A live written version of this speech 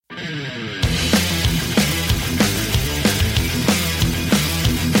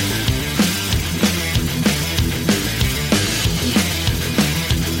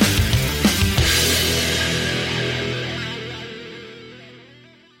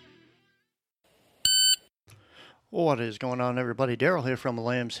What is going on, everybody? Daryl here from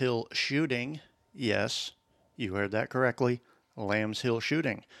Lambs Hill Shooting. Yes, you heard that correctly. Lambs Hill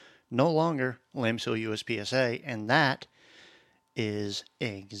Shooting. No longer Lambs Hill USPSA, and that is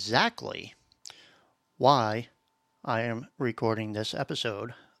exactly why I am recording this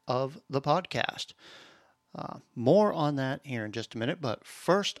episode of the podcast. More on that here in just a minute, but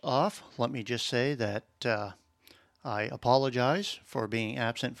first off, let me just say that I apologize for being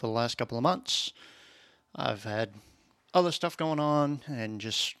absent for the last couple of months. I've had other stuff going on and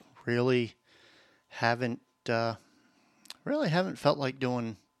just really haven't felt like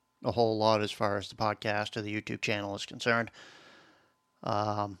doing a whole lot as far as the podcast or the YouTube channel is concerned.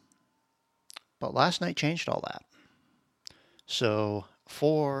 But last night changed all that. So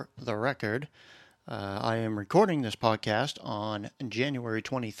for the record, I am recording this podcast on January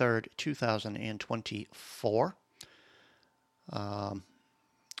 23rd, 2024. And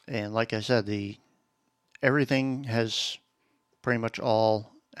like I said, everything has pretty much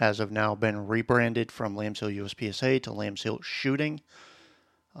all, as of now, been rebranded from Lambs Hill USPSA to Lambs Hill Shooting,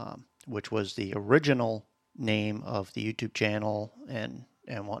 which was the original name of the YouTube channel and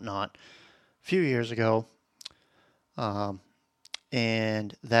whatnot a few years ago.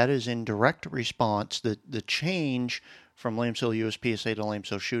 And that is in direct response. The change from Lambs Hill USPSA to Lambs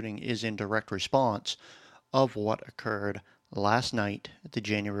Hill Shooting is in direct response of what occurred last night at the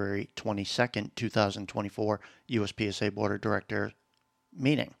January 22nd, 2024 USPSA Board of Directors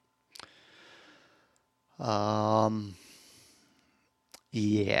meeting. Let's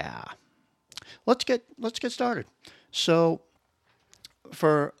get started. So,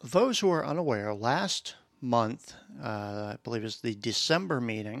 for those who are unaware, last month, I believe it's the December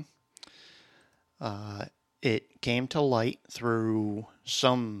meeting, it came to light through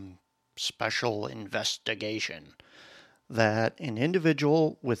some special investigation that an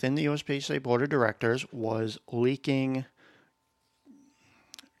individual within the USPSA Board of Directors was leaking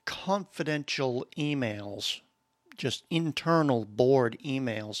confidential emails, just internal board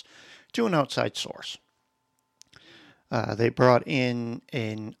emails, to an outside source. They brought in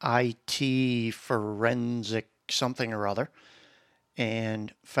an IT forensic something or other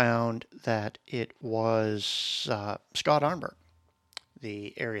and found that it was Scott Arnberg,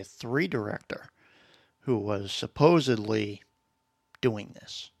 the Area 3 director, who was supposedly doing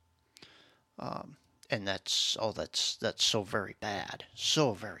this. And that's so very bad.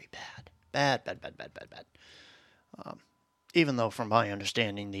 So very bad. Bad. Even though, from my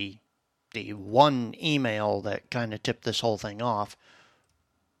understanding, the one email that kind of tipped this whole thing off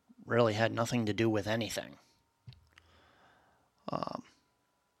really had nothing to do with anything.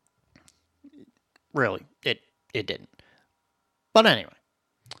 Really, it didn't. But anyway,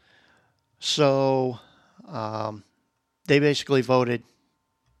 so they basically voted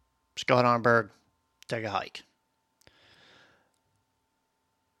Scott Arnberg, take a hike.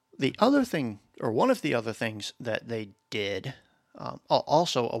 The other thing, or one of the other things that they did,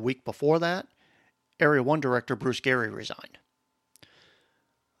 also a week before that, Area 1 Director Bruce Gary resigned.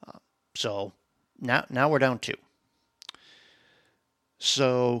 So now we're down 2.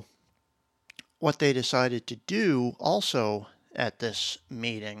 So what they decided to do also at this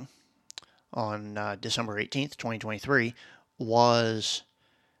meeting on December 18th, 2023, was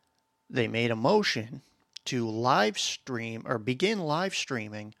they made a motion to live stream or begin live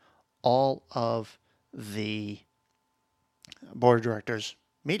streaming all of the board of directors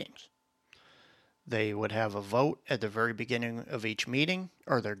meetings. They would have a vote at the very beginning of each meeting,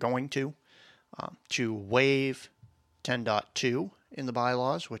 or they're going to waive 10.2 in the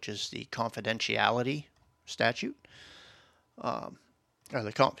bylaws, which is the confidentiality statute, or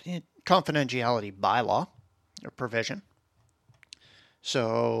the confidentiality bylaw or provision.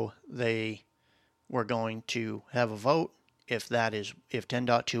 So they were going to have a vote. If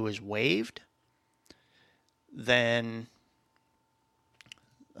 10.2 is waived, then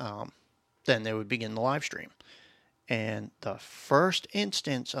they would begin the live stream. And the first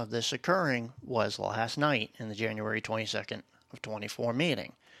instance of this occurring was last night in the January 22nd of 24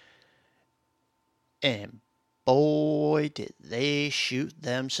 meeting. And boy, did they shoot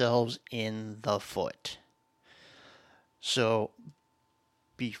themselves in the foot. So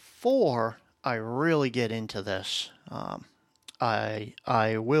before I really get into this, I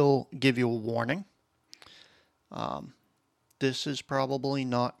will give you a warning. This is probably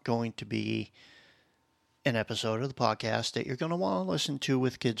not going to be an episode of the podcast that you're going to want to listen to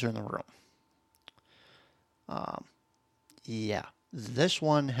with kids in the room. This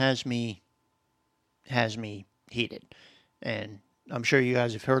one has me heated. And I'm sure you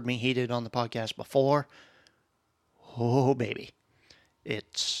guys have heard me heated on the podcast before. Oh, baby.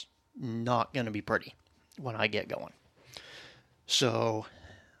 It's not going to be pretty when I get going. So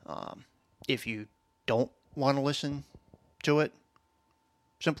if you don't want to listen to it,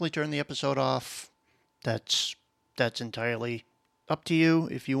 simply turn the episode off. That's entirely up to you.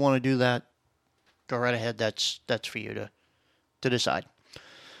 If you want to do that, go right ahead. That's for you to decide.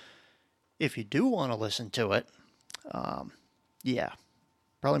 If you do want to listen to it, yeah,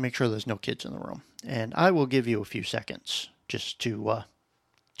 probably make sure there's no kids in the room. And I will give you a few seconds just to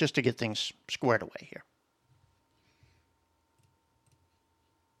get things squared away here.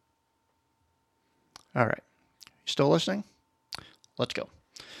 All right. Still listening? Let's go.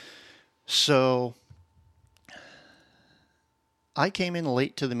 So I came in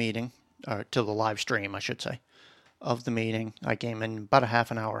late to the meeting, or to the live stream, I should say, of the meeting. I came in about a half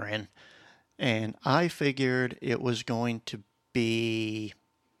an hour in, and I figured it was going to be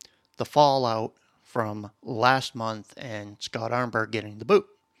the fallout from last month and Scott Arnberg getting the boot.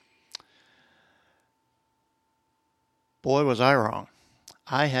 Boy, was I wrong.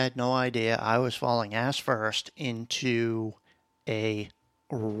 I had no idea I was falling ass first into a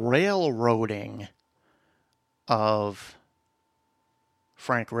railroading of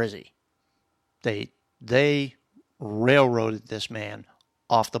Frank Rizzi. They railroaded this man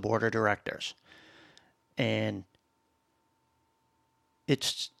off the board of directors. And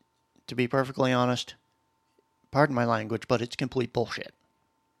it's, to be perfectly honest, pardon my language, but it's complete bullshit.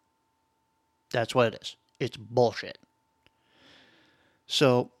 That's what it is. It's bullshit.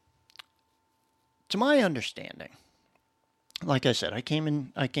 So, to my understanding, like I said, I came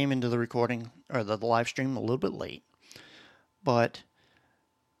into the recording or the live stream a little bit late, but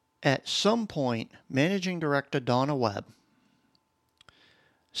at some point, Managing Director Donna Webb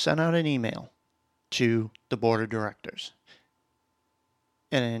sent out an email to the board of directors.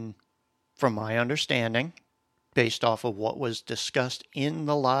 And from my understanding, based off of what was discussed in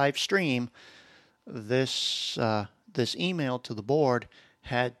the live stream, this email to the board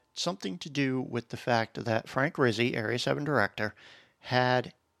had something to do with the fact that Frank Rizzi, Area 7 director,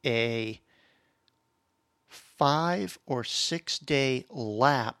 had a 5 or 6 day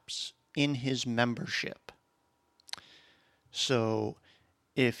lapse in his membership. So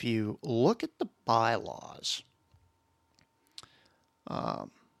if you look at the bylaws, let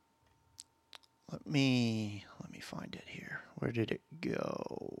me find it here. Where did it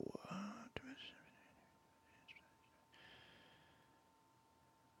go?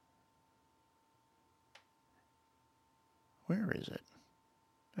 Where is it?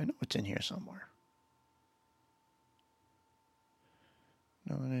 I know it's in here somewhere.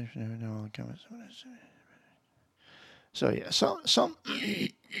 No. So yeah, some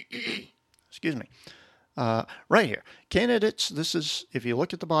excuse me. Right here, candidates. This is, if you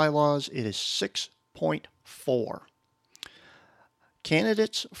look at the bylaws, it is 6.4.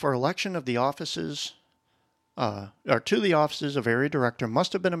 Candidates for election of the offices, or to the offices of area director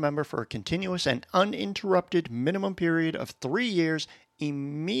must have been a member for a continuous and uninterrupted minimum period of 3 years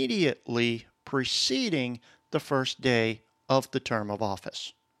immediately preceding the first day of the term of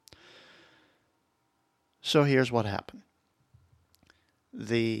office. So here's what happened.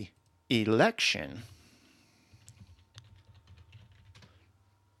 The election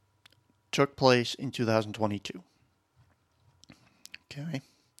took place in 2022. Okay.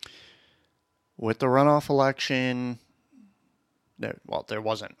 With the runoff election, there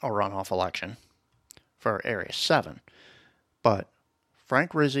wasn't a runoff election for Area 7, but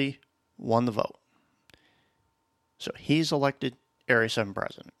Frank Rizzi won the vote. So he's elected Area 7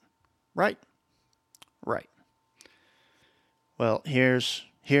 president. Right? Right. Well, here's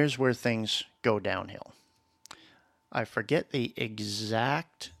where things go downhill. I forget the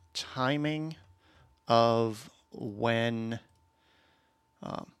exact timing of when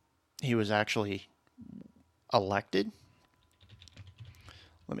he was actually elected.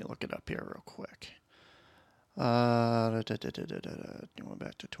 Let me look it up here real quick. Going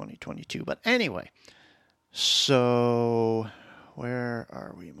back to 2022. But anyway, so where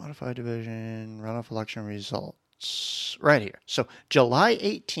are we? Modified division, runoff election results. Right here. So July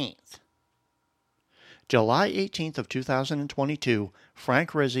 18th of 2022,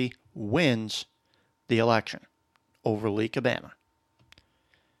 Frank Rizzi wins the election over Lee Cabana.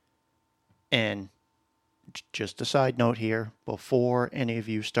 And just a side note here, before any of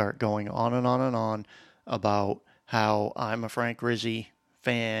you start going on and on and on about how I'm a Frank Rizzi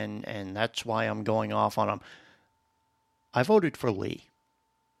fan and that's why I'm going off on him, I voted for Lee.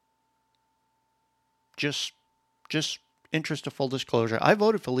 Just interest of full disclosure, I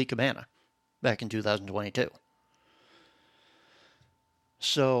voted for Lee Cabana back in 2022.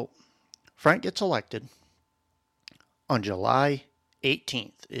 So Frank gets elected on July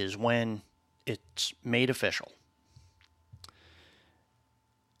 18th is when it's made official.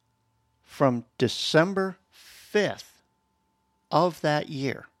 From December 5th of that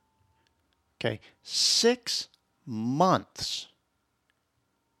year, okay, 6 months,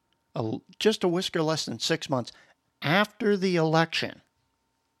 just a whisker less than 6 months after the election,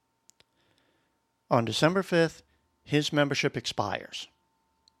 on December 5th, his membership expires.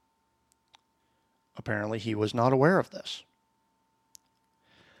 Apparently, he was not aware of this.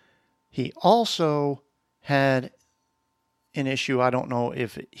 He also had an issue, I don't know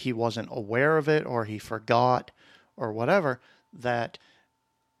if he wasn't aware of it or he forgot or whatever, that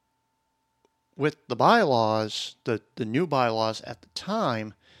with the bylaws, the new bylaws at the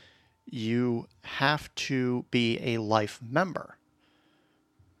time, you have to be a life member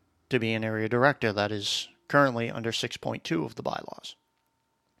to be an area director. That is currently under 6.2 of the bylaws.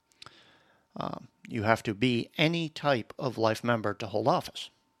 You have to be any type of life member to hold office.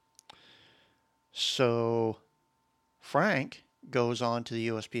 So Frank goes on to the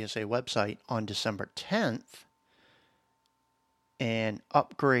USPSA website on December 10th and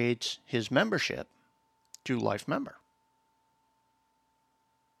upgrades his membership to life member.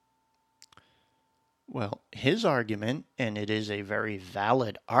 Well, his argument, and it is a very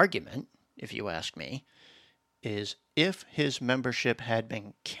valid argument, if you ask me, is if his membership had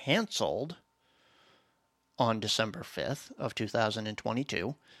been canceled on December 5th of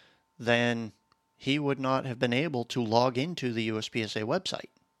 2022, then he would not have been able to log into the USPSA website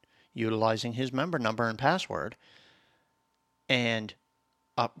utilizing his member number and password and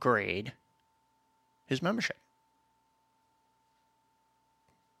upgrade his membership.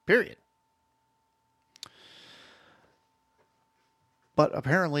 Period. But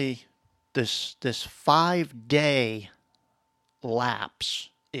apparently this 5-day lapse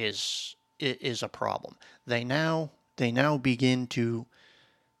is a problem. They now begin to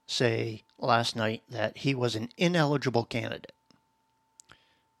say last night that he was an ineligible candidate.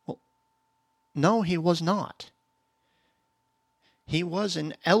 Well, no, he was not. He was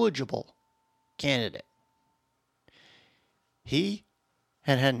an eligible candidate. He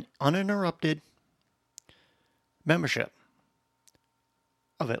had an uninterrupted membership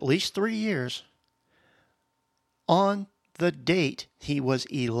of at least 3 years on the date he was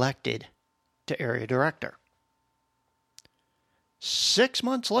elected to area director. 6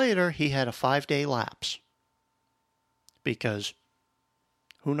 months later, he had a 5-day lapse. Because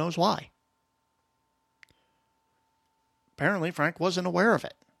who knows why? Apparently, Frank wasn't aware of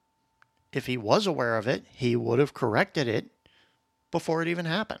it. If he was aware of it, he would have corrected it before it even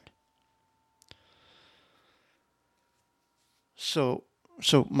happened. So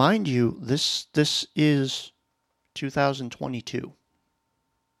mind you, this is 2022.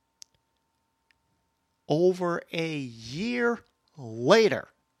 Over a year later,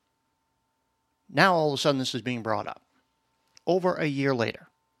 now all of a sudden this is being brought up. Over a year later.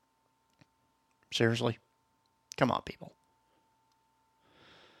 Seriously? Come on, people.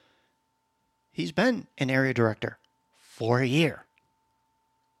 He's been an area director for a year.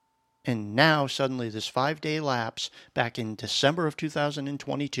 And now suddenly this 5-day lapse back in December of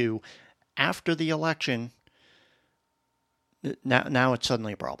 2022, after the election, now it's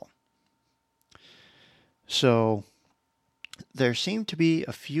suddenly a problem. So there seem to be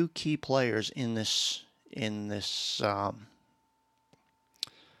a few key players in this. A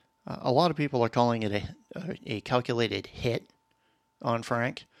lot of people are calling it a calculated hit on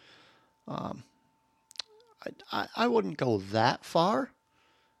Frank. I wouldn't go that far,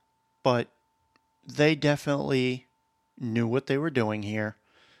 but they definitely knew what they were doing here.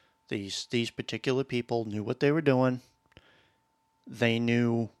 These particular people knew what they were doing. They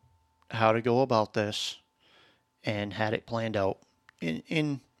knew how to go about this and had it planned out,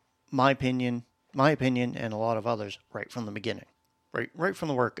 in my opinion, and a lot of others, right from the beginning, right from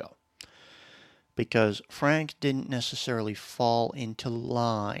the word go. Because Frank didn't necessarily fall into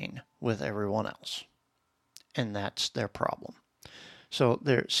line with everyone else. And that's their problem. So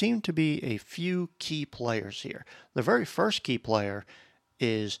there seem to be a few key players here. The very first key player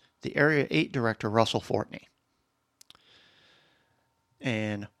is the Area 8 Director, Russell Fortney.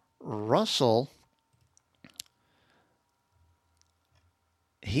 And Russell,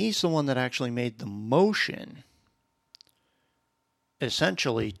 he's the one that actually made the motion,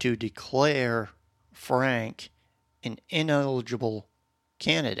 essentially, to declare Frank an ineligible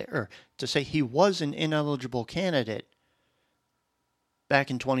candidate, or to say he was an ineligible candidate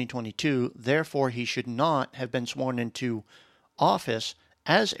back in 2022, therefore he should not have been sworn into office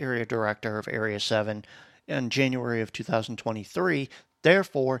as area director of Area 7 in January of 2023,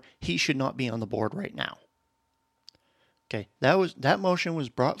 therefore he should not be on the board right now. Okay, that motion was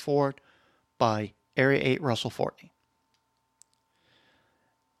brought forward by Area 8 Russell Fortney.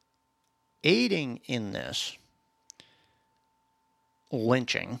 Aiding in this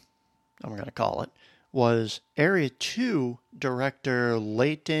lynching, I'm going to call it, was Area 2 Director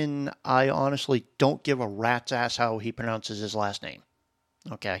Leighton. I honestly don't give a rat's ass how he pronounces his last name.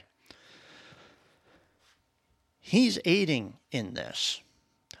 Okay? He's aiding in this.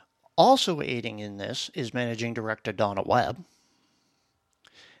 Also aiding in this is Managing Director Donna Webb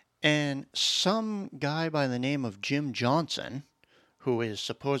and some guy by the name of Jim Johnson, who is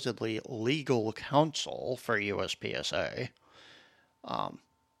supposedly legal counsel for USPSA.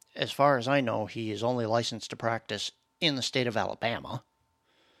 As far as I know, he is only licensed to practice in the state of Alabama.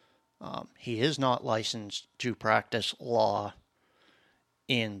 He is not licensed to practice law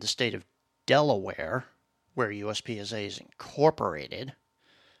in the state of Delaware, where USPSA is incorporated.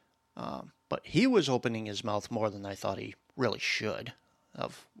 But he was opening his mouth more than I thought he really should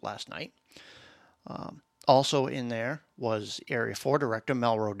of last night. Also in there was Area 4 Director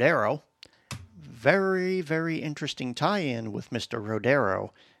Mel Rodero. Very, very interesting tie-in with Mr.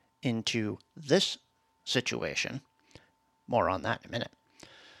 Rodero into this situation. More on that in a minute.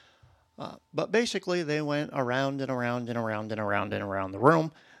 But basically they went around and around and around and around and around the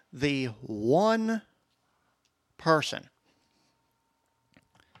room. The one person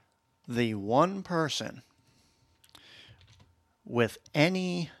with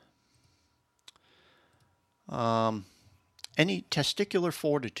any testicular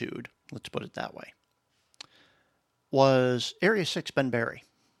fortitude, let's put it that way, was Area 6 Ben Berry.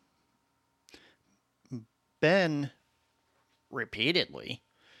 Ben repeatedly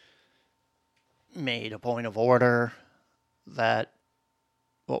made a point of order that,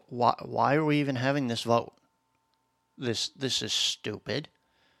 well, why are we even having this vote? This is stupid.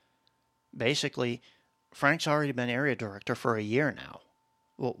 Basically, Frank's already been area director for a year now.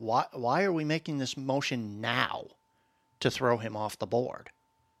 Well, why are we making this motion now to throw him off the board?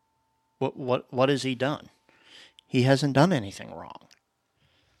 What has he done? He hasn't done anything wrong.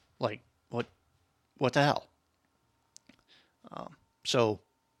 Like, what the hell? So,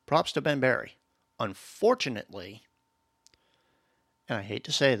 props to Ben Berry. Unfortunately, and I hate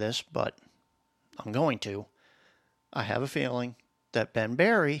to say this, but I'm going to, I have a feeling that Ben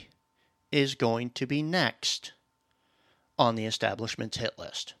Berry is going to be next on the establishment's hit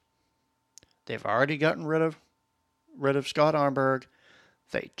list. They've already gotten rid of Scott Armberg.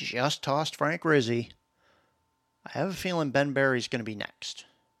 They just tossed Frank Rizzi. I have a feeling Ben Berry's going to be next.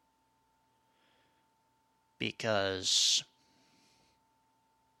 Because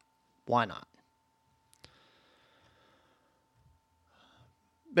why not?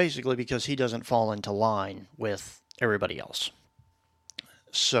 Basically because he doesn't fall into line with everybody else.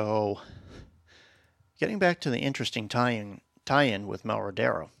 So, getting back to the interesting tie-in with Mel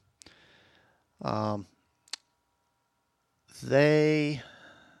Rodero, they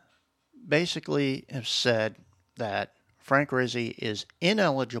basically have said that Frank Rizzi is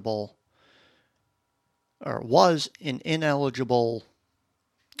ineligible, or was an ineligible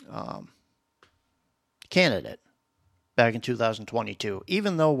candidate back in 2022,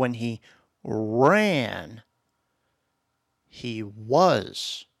 even though when he ran, he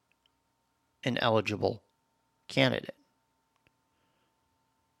was an eligible candidate.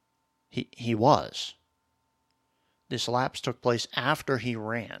 He was. This lapse took place after he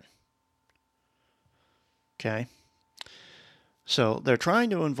ran. Okay? So they're trying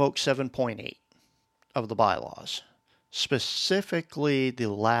to invoke 7.8 of the bylaws, specifically the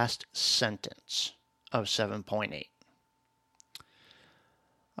last sentence of 7.8.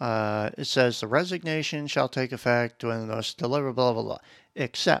 It says the resignation shall take effect when the most delivered, blah, blah, blah,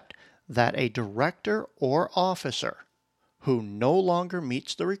 except that a director or officer who no longer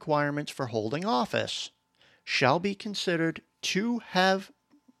meets the requirements for holding office shall be considered to have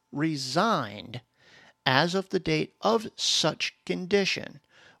resigned as of the date of such condition,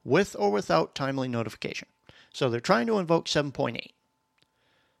 with or without timely notification. So they're trying to invoke 7.8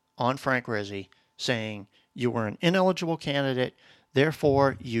 on Frank Rizzi, saying you were an ineligible candidate,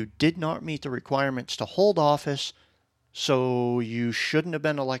 therefore you did not meet the requirements to hold office, so you shouldn't have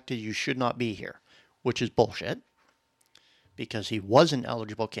been elected, you should not be here, which is bullshit, because he was an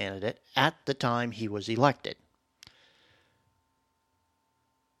eligible candidate at the time he was elected.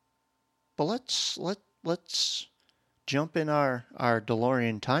 But let's jump in our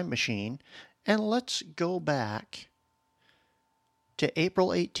DeLorean time machine and let's go back to April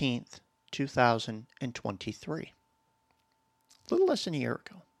 18th, 2023. A little less than a year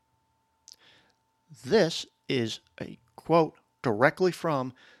ago. This is a quote directly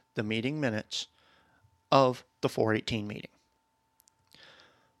from the meeting minutes of the 418 meeting.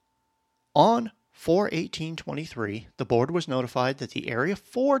 On 4/18/23, the board was notified that the Area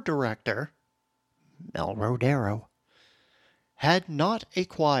 4 director, Mel Rodero, had not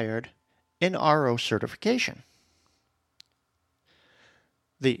acquired an RO certification.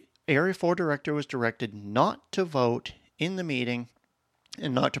 The Area 4 director was directed not to vote in the meeting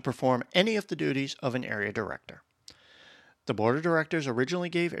and not to perform any of the duties of an area director. The board of directors originally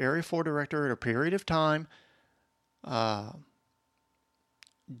gave Area 4 director a period of time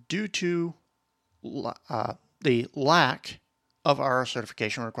due to the lack of RO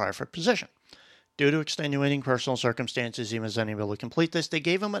certification required for the position. Due to extenuating personal circumstances, he was unable to complete this. They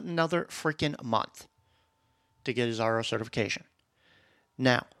gave him another freaking month to get his RO certification.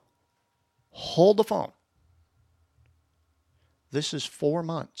 Now, hold the phone. This is 4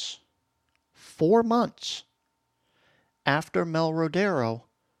 months. 4 months after Mel Rodero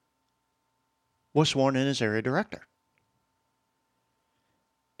was sworn in as area director.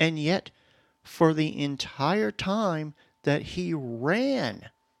 And yet, for the entire time that he ran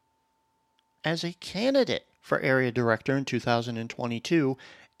as a candidate for area director in 2022,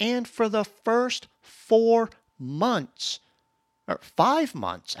 and for the first 4 months, or 5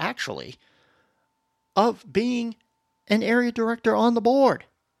 months actually, of being an area director on the board,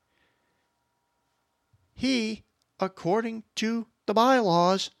 he, according to the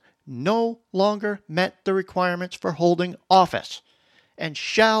bylaws, no longer met the requirements for holding office and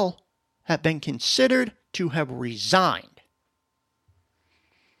shall have been considered to have resigned.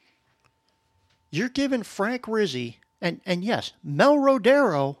 You're giving Frank Rizzi, and yes, Mel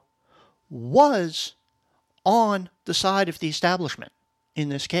Rodero was on the side of the establishment in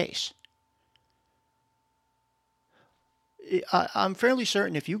this case. I'm fairly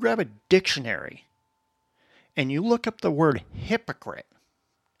certain if you grab a dictionary and you look up the word hypocrite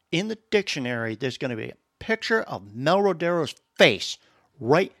in the dictionary, there's going to be a picture of Mel Rodero's face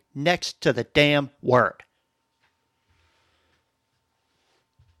right next to the damn word.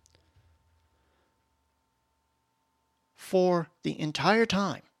 For the entire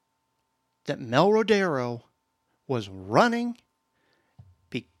time that Mel Rodero was running,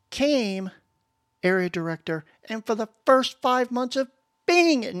 became area director, and for the first 5 months of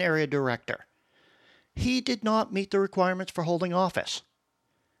being an area director, he did not meet the requirements for holding office.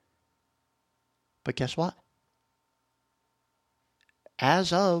 But guess what?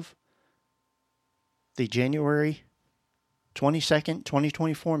 As of the January 22nd,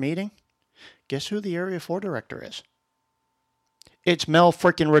 2024 meeting, guess who the Area 4 director is? It's Mel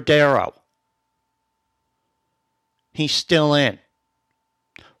frickin' Rodero. He's still in.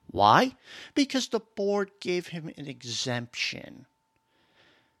 Why? Because the board gave him an exemption.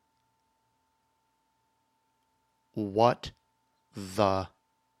 What the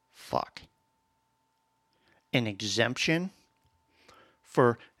fuck? An exemption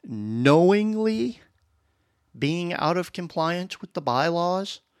for knowingly being out of compliance with the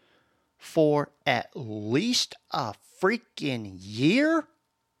bylaws for at least a freaking year?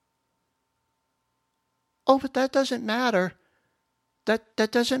 Oh, but that doesn't matter.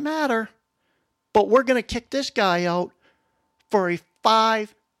 That doesn't matter. But we're going to kick this guy out for a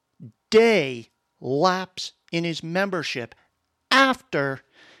 5-day lapse in his membership after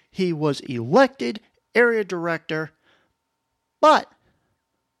he was elected area director, but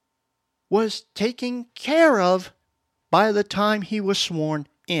was taken care of by the time he was sworn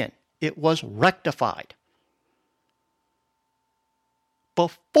in. It was rectified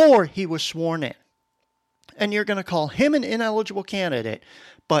before he was sworn in. And you're going to call him an ineligible candidate,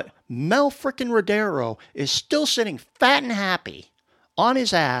 but Mel frickin' Rodero is still sitting fat and happy on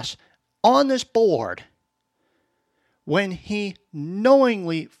his ass on this board when he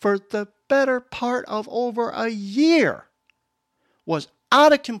knowingly, for the better part of over a year, was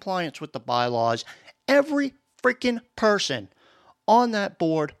out of compliance with the bylaws. Every freaking person on that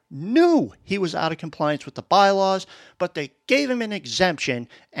board knew he was out of compliance with the bylaws, but they gave him an exemption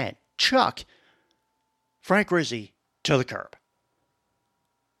and chuck Frank Rizzi to the curb.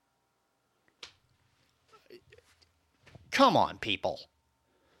 Come on, people.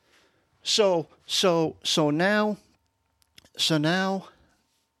 So now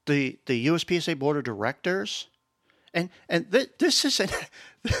the USPSA Board of Directors, and this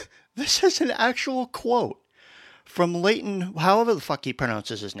is an actual quote from Leighton, however the fuck he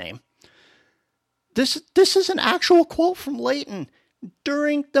pronounces his name. This is an actual quote from Leighton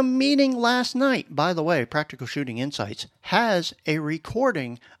during the meeting last night. By the way, Practical Shooting Insights has a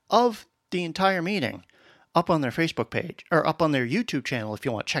recording of the entire meeting up on their Facebook page, or up on their YouTube channel if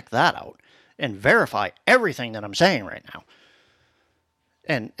you want to check that out and verify everything that I'm saying right now.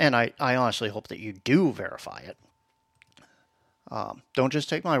 And I honestly hope that you do verify it. Don't just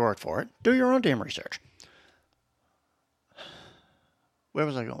take my word for it. Do your own damn research. Where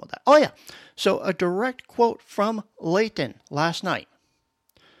was I going with that? Oh, yeah. So a direct quote from Layton last night.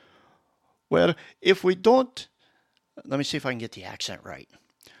 Well, if we don't... Let me see if I can get the accent right.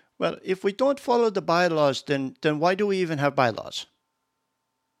 Well, if we don't follow the bylaws, then why do we even have bylaws?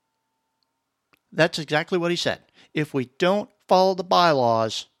 That's exactly what he said. If we don't follow the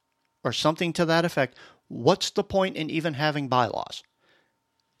bylaws, or something to that effect, what's the point in even having bylaws?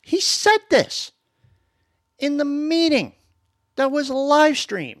 He said this in the meeting that was live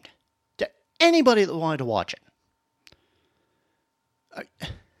streamed to anybody that wanted to watch it.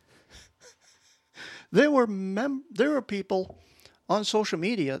 There were people on social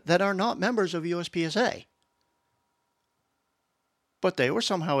media that are not members of USPSA, but they were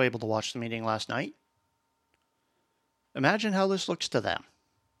somehow able to watch the meeting last night. Imagine how this looks to them.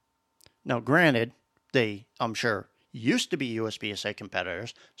 Now, granted, they, I'm sure, used to be USPSA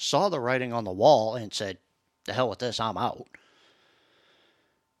competitors, saw the writing on the wall and said, "The hell with this, I'm out."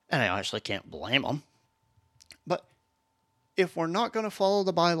 And I honestly can't blame them. But if we're not going to follow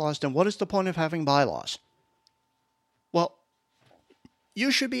the bylaws, then what is the point of having bylaws? Well,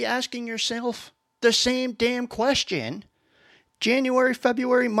 you should be asking yourself the same damn question January,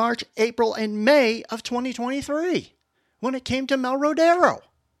 February, March, April, and May of 2023 when it came to Mel Rodero.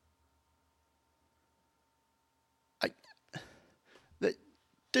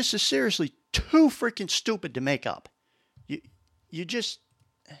 This is seriously too freaking stupid to make up. You just...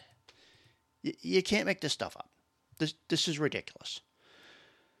 You can't make this stuff up. This is ridiculous.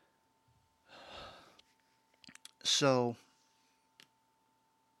 So,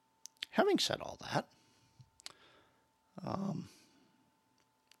 having said all that,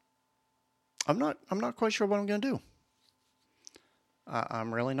 I'm not quite sure what I'm going to do.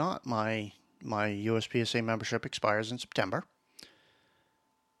 I'm really not. My USPSA membership expires in September.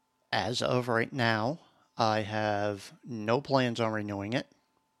 As of right now, I have no plans on renewing it.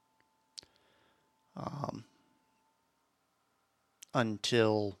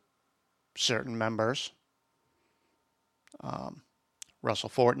 Until certain members, Russell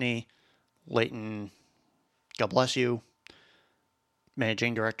Fortney, Layton, God bless you,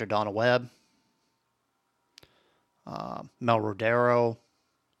 Managing Director Donna Webb, Mel Rodero,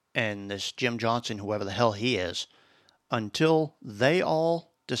 and this Jim Johnson, whoever the hell he is, until they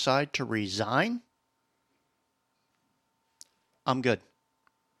all decide to resign, I'm good.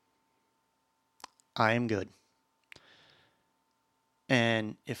 I am good.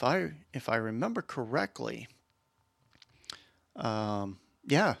 And if I remember correctly, there's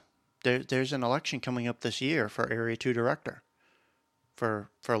an election coming up this year for Area 2 Director for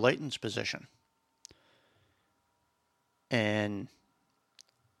Layton's position. And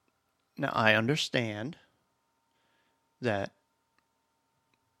now I understand that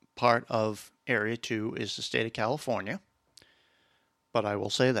part of Area 2 is the state of California, but I will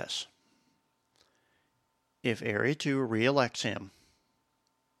say this. If Area 2 reelects him,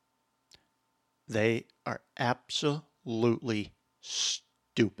 they are absolutely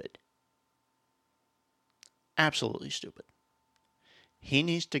stupid. Absolutely stupid. He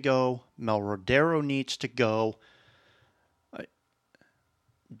needs to go. Mel Rodero needs to go.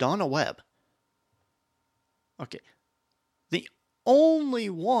 Donna Webb. Okay. The only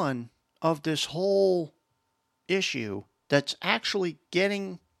one of this whole issue that's actually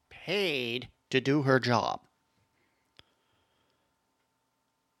getting paid to do her job.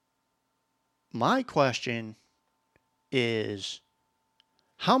 My question is,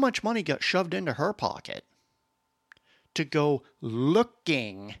 how much money got shoved into her pocket to go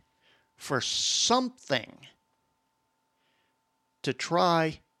looking for something to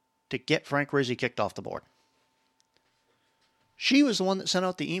try to get Frank Rizzi kicked off the board? She was the one that sent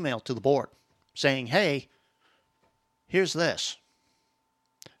out the email to the board saying, "Hey, here's this.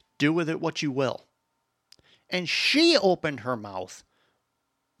 Do with it what you will." And she opened her mouth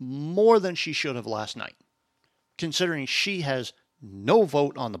more than she should have last night, considering she has no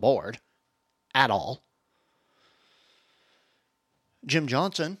vote on the board at all. Jim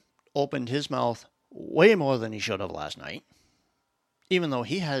Johnson opened his mouth way more than he should have last night, even though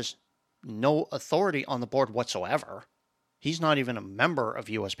he has no authority on the board whatsoever. He's not even a member of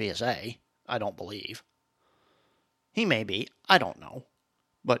USPSA, I don't believe. He may be, I don't know.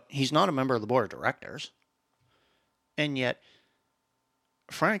 But he's not a member of the board of directors. And yet,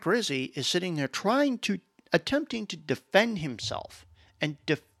 Frank Rizzi is sitting there attempting to defend himself and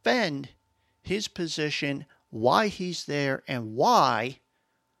defend his position, why he's there, and why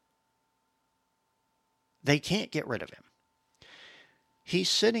they can't get rid of him. He's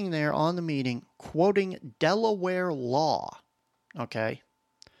sitting there on the meeting quoting Delaware law okay?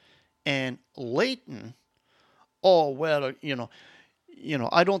 And Leighton, oh, well,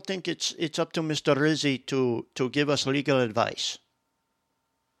 I don't think it's up to Mr. Rizzi to give us legal advice.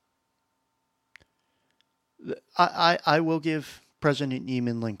 I will give President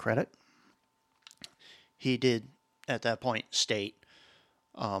Yeaman credit. He did, at that point, state,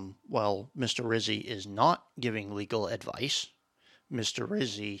 well, Mr. Rizzi is not giving legal advice. Mr.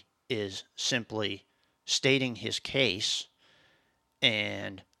 Rizzi is simply stating his case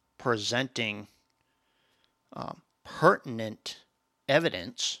and presenting pertinent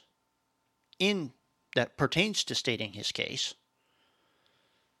evidence in that pertains to stating his case.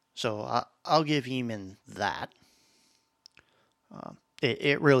 So I'll give Eamon that.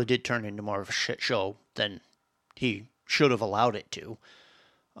 It really did turn into more of a shit show than he should have allowed it to.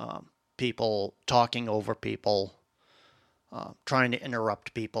 People talking over people, trying to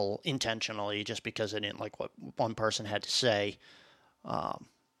interrupt people intentionally just because they didn't like what one person had to say.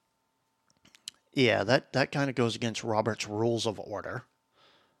 Yeah, that kind of goes against Robert's Rules of Order.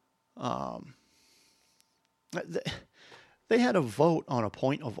 They had a vote on a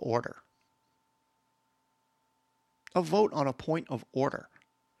point of order. A vote on a point of order.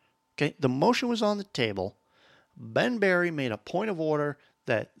 Okay, the motion was on the table. Ben Barry made a point of order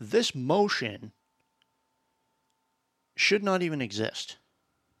that this motion should not even exist.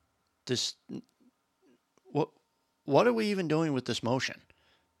 What are we even doing with this motion?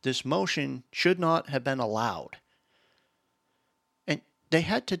 This motion should not have been allowed. And they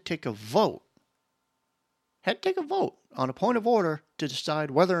had to take a vote. Had to take a vote on a point of order to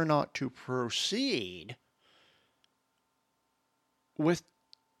decide whether or not to proceed with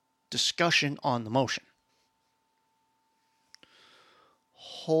discussion on the motion.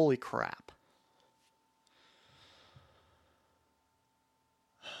 Holy crap.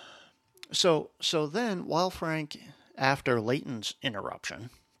 So then, while Frank, after Leighton's interruption,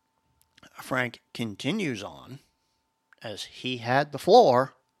 Frank continues on as he had the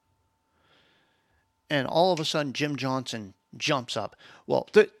floor, and all of a sudden Jim Johnson jumps up. Well,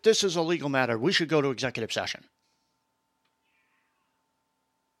 this is a legal matter. We should go to executive session.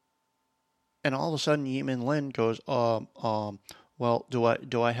 And all of a sudden, Yeaman Lin goes, well, do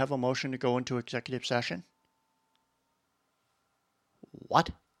I have a motion to go into executive session?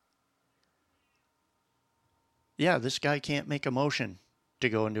 What? Yeah, this guy can't make a motion to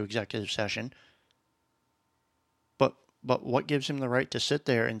go into executive session. But what gives him the right to sit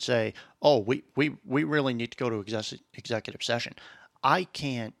there and say, oh, we really need to go to executive session? I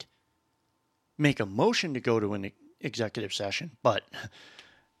can't make a motion to go to an executive session, but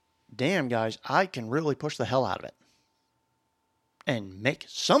damn, guys, I can really push the hell out of it and make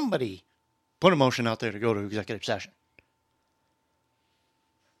somebody put a motion out there to go to executive session.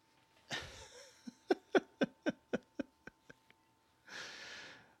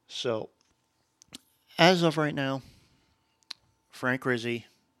 So, as of right now, Frank Rizzi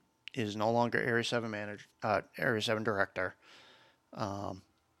is no longer Area 7 Area 7 director.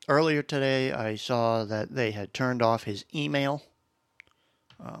 Earlier today, I saw that they had turned off his email,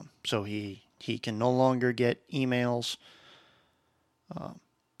 so he can no longer get emails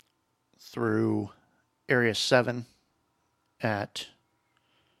through Area 7 at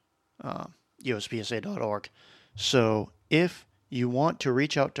USPSA.org. So if you want to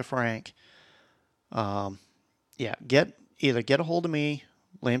reach out to Frank, get a hold of me,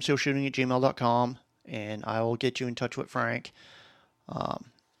 lambsealshooting@gmail.com, and I will get you in touch with Frank.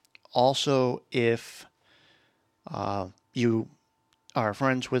 Also, if you are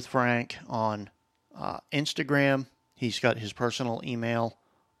friends with Frank on Instagram, he's got his personal email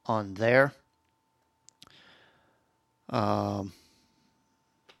on there.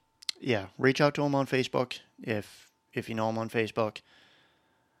 Reach out to him on Facebook if you know him on Facebook.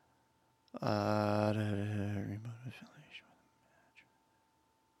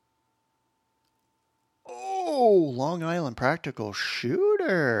 Oh, Long Island Practical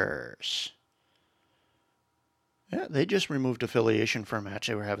Shooters. Yeah, they just removed affiliation for a match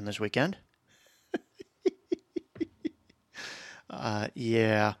they were having this weekend.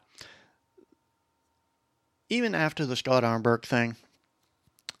 Yeah. Even after the Scott Armberg thing,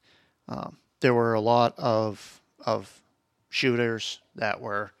 there were a lot of shooters that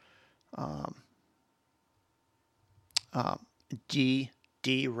were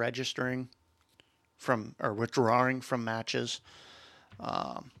deregistering from or withdrawing from matches.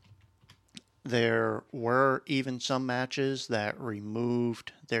 There were even some matches that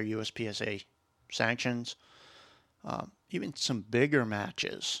removed their USPSA sanctions. Even some bigger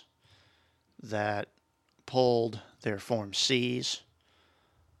matches that pulled their Form Cs.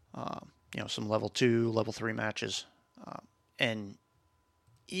 Some level 2, level 3 matches and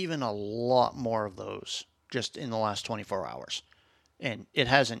even a lot more of those just in the last 24 hours. And it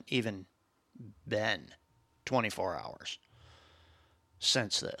hasn't even been 24 hours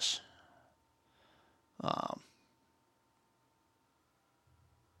since this.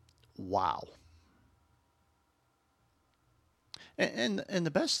 Wow. And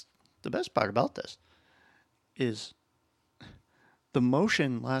the best part about this is the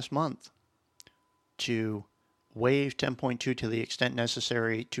motion last month to waive 10.2 to the extent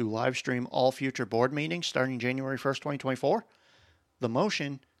necessary to live stream all future board meetings starting January 1st, 2024. The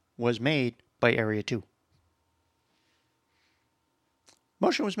motion was made by Area 2.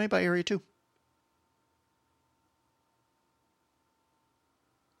 Motion was made by Area 2.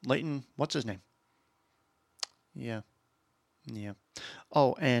 Leighton, what's his name? Yeah. Yeah.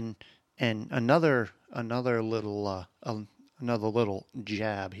 Oh, and another little another little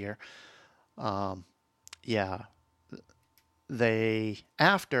jab here. Yeah, they,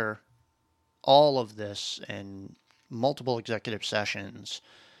 after all of this and multiple executive sessions,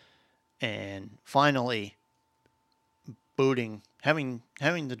 and finally having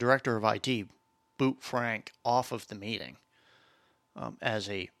the director of IT boot Frank off of the meeting as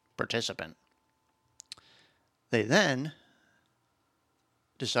a participant, they then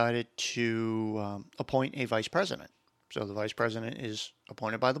decided to appoint a vice president. So the vice president is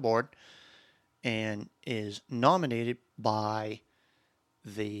appointed by the board and is nominated by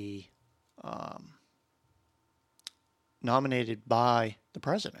the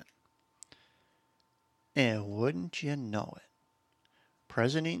president. And wouldn't you know it,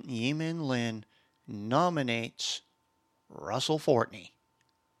 President Yeeman Lin nominates Russell Fortney,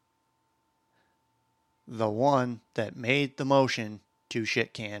 the one that made the motion to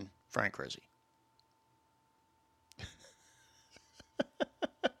shit can Frank Rizzi.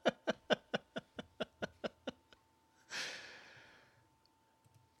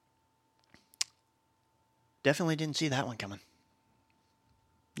 Definitely didn't see that one coming.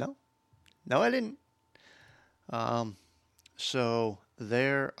 No, I didn't. So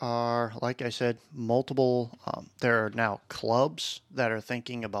there are, like I said, multiple. There are now clubs that are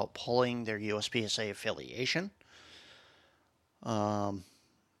thinking about pulling their USPSA affiliation.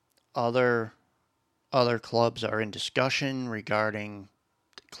 Other clubs are in discussion regarding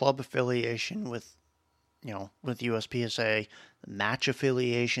club affiliation with USPSA, match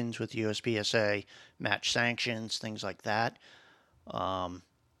affiliations with USPSA, match sanctions, things like that.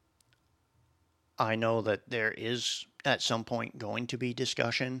 I know that there is at some point going to be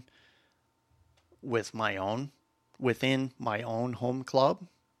discussion within my own home club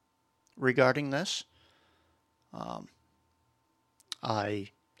regarding this. I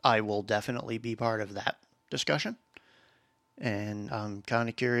will definitely be part of that discussion, and I'm kind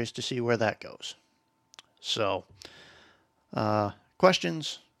of curious to see where that goes. So,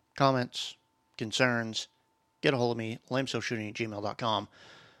 questions, comments, concerns, get a hold of me, lamesocialshooting@gmail.com.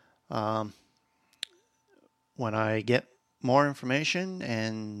 When I get more information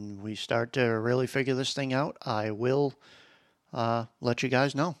and we start to really figure this thing out, I will let you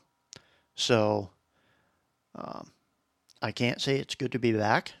guys know. So, I can't say it's good to be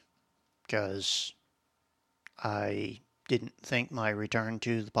back, because I didn't think my return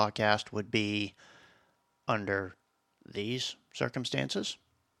to the podcast would be under these circumstances.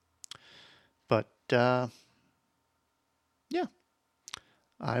 But, yeah,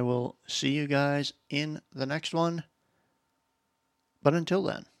 I will see you guys in the next one. But until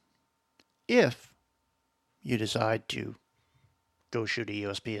then, if you decide to go shoot a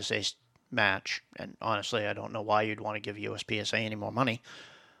USPSA match, and honestly, I don't know why you'd want to give USPSA any more money,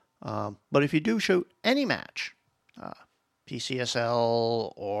 but if you do shoot any match,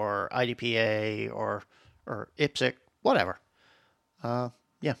 PCSL or IDPA or IPSC, whatever,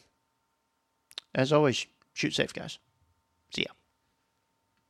 yeah. As always, shoot safe, guys. See ya.